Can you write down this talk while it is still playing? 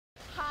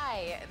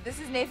Hi, this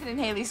is Nathan and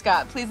Haley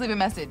Scott. Please leave a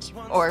message.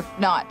 Or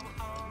not.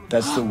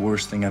 That's the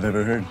worst thing I've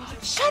ever heard.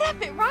 Shut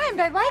up, it rhymed.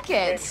 I like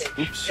it.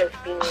 Oops.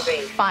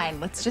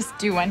 Fine, let's just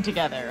do one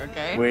together,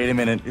 okay? Wait a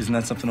minute. Isn't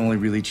that something only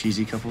really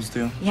cheesy couples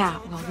do? Yeah,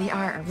 well, we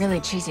are a really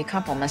cheesy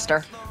couple,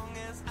 mister.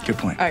 Good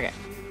point. Okay.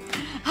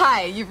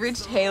 Hi, you've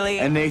reached Haley.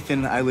 And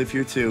Nathan, I live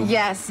here too.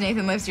 Yes,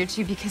 Nathan lives here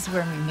too because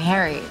we're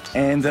married.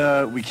 And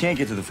we can't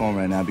get to the phone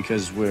right now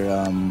because we're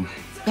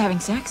Having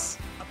sex?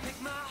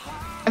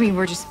 I mean,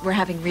 we're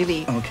having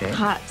really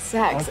hot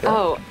sex. Okay.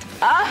 Oh.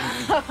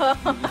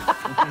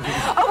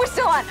 Oh, we're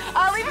still on.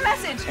 I'll leave a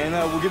message. And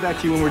we'll get back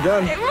to you when we're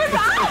done. We're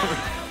done.